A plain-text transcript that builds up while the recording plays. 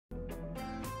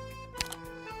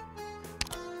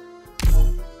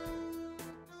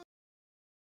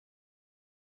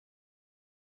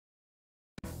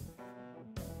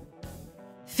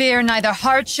Fear neither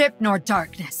hardship nor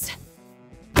darkness.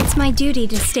 It's my duty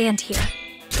to stand here.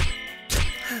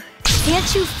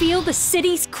 Can't you feel the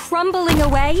cities crumbling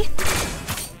away?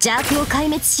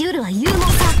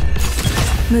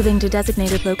 Moving to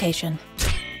designated location.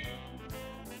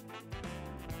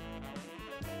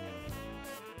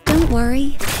 Don't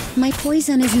worry, my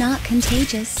poison is not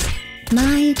contagious.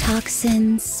 My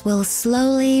toxins will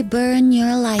slowly burn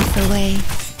your life away.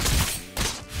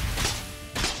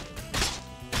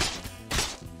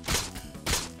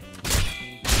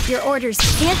 Your orders.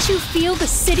 Can't you feel the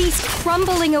cities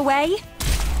crumbling away?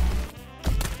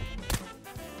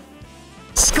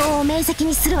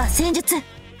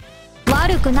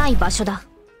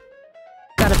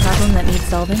 Got a problem that needs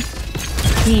solving?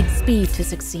 Need speed to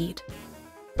succeed.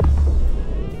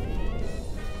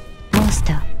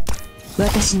 Monster,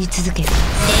 私に続ける。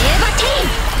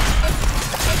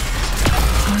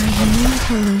Are you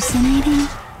hallucinating?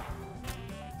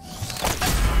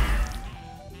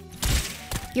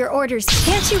 Your orders.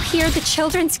 Can't you hear the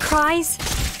children's cries?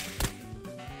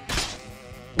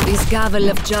 This gavel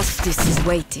of justice is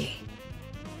weighty.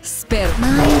 Spare.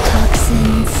 My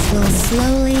toxins will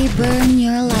slowly burn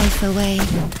your life away.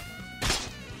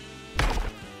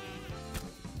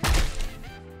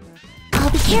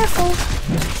 I'll be careful.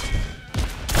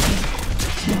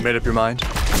 Made up your mind?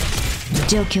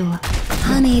 状況は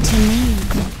Honey to me,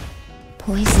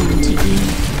 poison to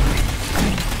you.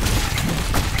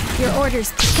 Your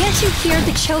orders. Can't you hear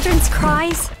the children's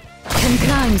cries? Can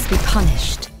crimes be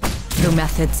punished through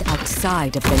methods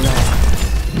outside of the law?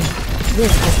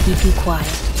 This will keep you quiet.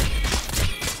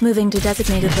 Moving to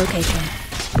designated location.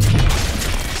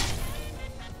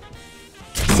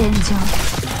 戦場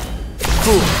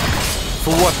Fool,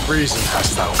 for what reason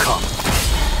hast thou come?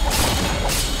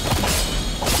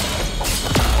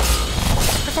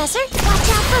 Professor, watch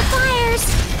out for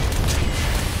fires!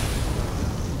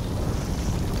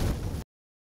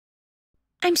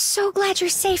 I'm so glad you're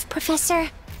safe,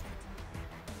 Professor.